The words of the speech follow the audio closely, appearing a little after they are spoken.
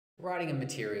Writing a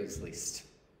materials list.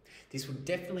 This would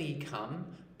definitely come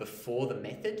before the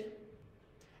method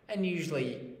and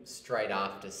usually straight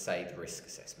after, say, the risk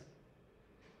assessment.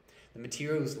 The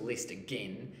materials list,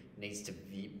 again, needs to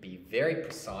be very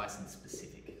precise and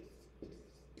specific.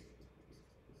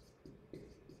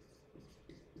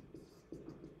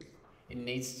 It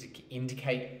needs to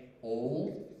indicate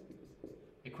all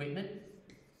equipment,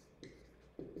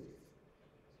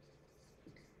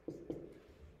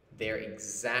 their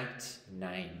exact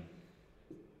name.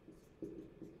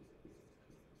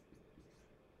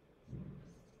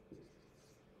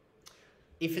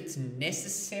 If it's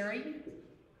necessary,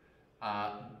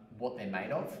 what they're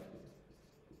made of.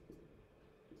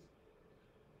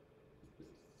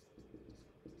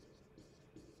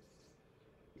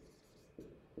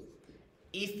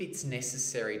 If it's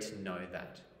necessary to know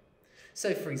that.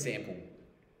 So for example,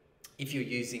 if you're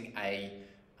using a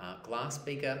glass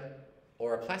beaker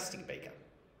or a plastic beaker,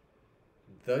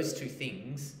 those two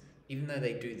things, even though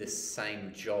they do the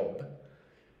same job,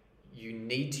 you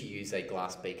need to use a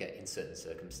glass beaker in certain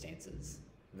circumstances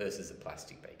versus a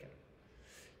plastic beaker.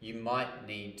 You might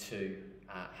need to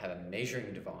have a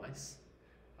measuring device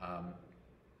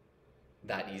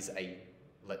that is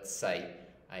let's say,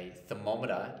 a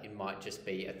thermometer. It might just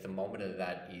be a thermometer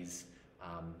that is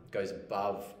goes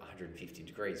above 150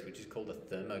 degrees, which is called a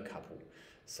thermocouple.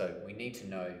 So we need to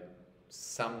know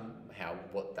somehow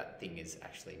what that thing is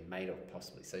actually made of,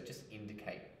 possibly. So just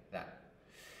indicate that.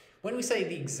 When we say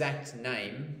the exact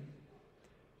name,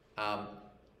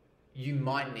 you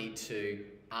might need to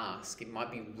ask. It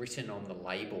might be written on the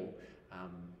label.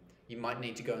 You might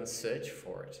need to go and search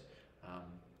for it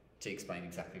to explain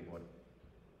exactly what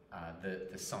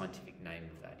the scientific name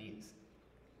of that is.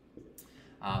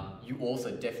 You also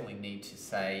definitely need to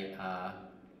say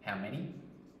how many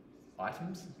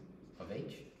items of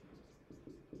each.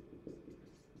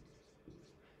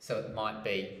 So it might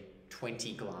be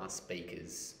 20 glass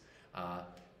beakers,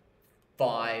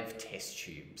 5 test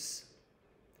tubes,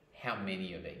 how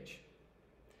many of each,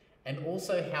 and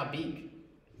also how big.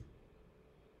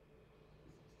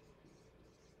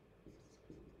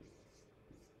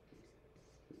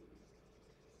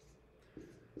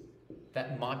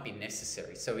 That might be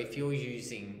necessary. So if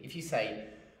you say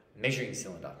measuring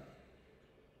cylinder,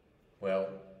 well,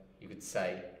 you could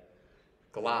say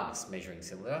glass measuring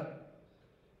cylinder,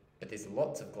 but there's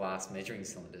lots of glass measuring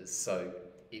cylinders, so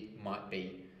it might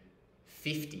be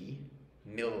 50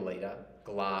 milliliter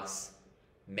glass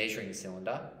measuring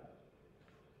cylinder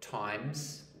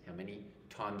times, how many?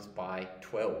 Times by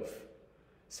 12.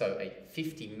 So a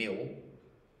 50 mil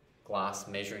glass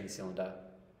measuring cylinder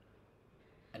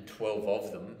and 12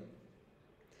 of them,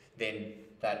 then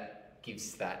that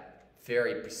gives that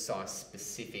very precise,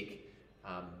 specific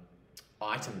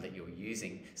item that you're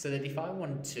using. So that if I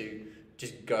wanted to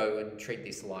just go and treat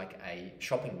this like a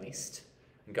shopping list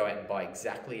and go out and buy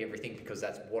exactly everything because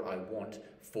that's what I want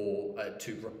for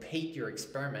to repeat your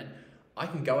experiment, I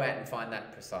can go out and find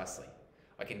that precisely.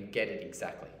 I can get it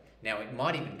exactly. Now, it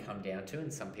might even come down to,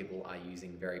 and some people are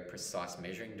using very precise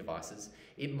measuring devices,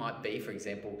 it might be, for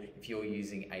example, if you're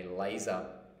using a laser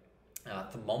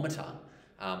thermometer,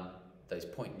 those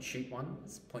point and shoot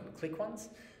ones, point and click ones,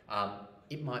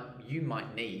 you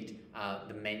might need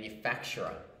the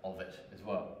manufacturer of it as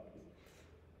well.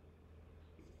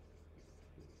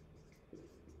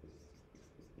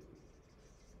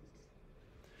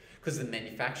 Because the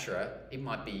manufacturer, there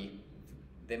might be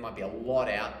a lot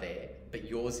out there, but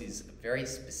yours is a very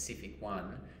specific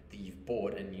one that you've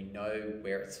bought and you know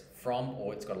where it's from,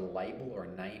 or it's got a label or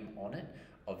a name on it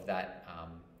of that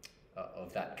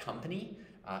company.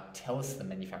 Tell us the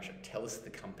manufacturer, tell us the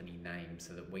company name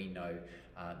so that we know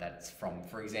that it's from.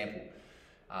 For example,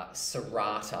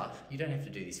 Serata. You don't have to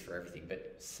do this for everything,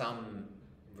 but some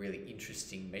really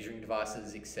interesting measuring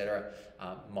devices, etc.,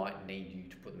 might need you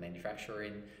to put the manufacturer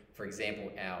in. For example,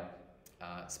 our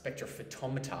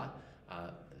spectrophotometer,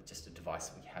 just a device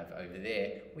that we have over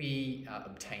there, we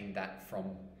obtained that from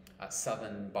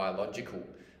Southern Biological.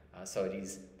 So it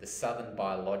is the Southern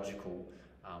Biological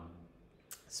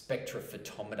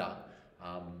spectrophotometer,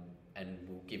 and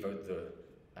we'll give it the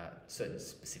certain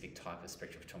specific type of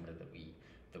spectrophotometer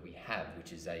that we have,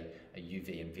 which is a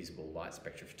UV and visible light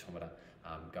spectrophotometer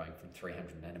going from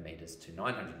 300 nanometers to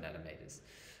 900 nanometers.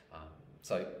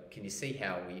 So can you see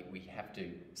how we have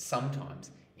to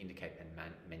sometimes indicate the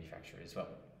manufacturer as well?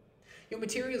 Your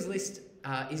materials list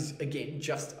is, again,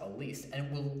 just a list, and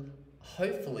it will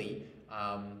hopefully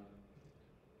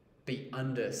be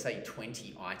under, say,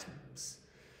 20 items.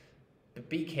 But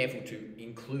be careful to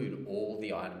include all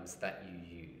the items that you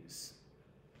use.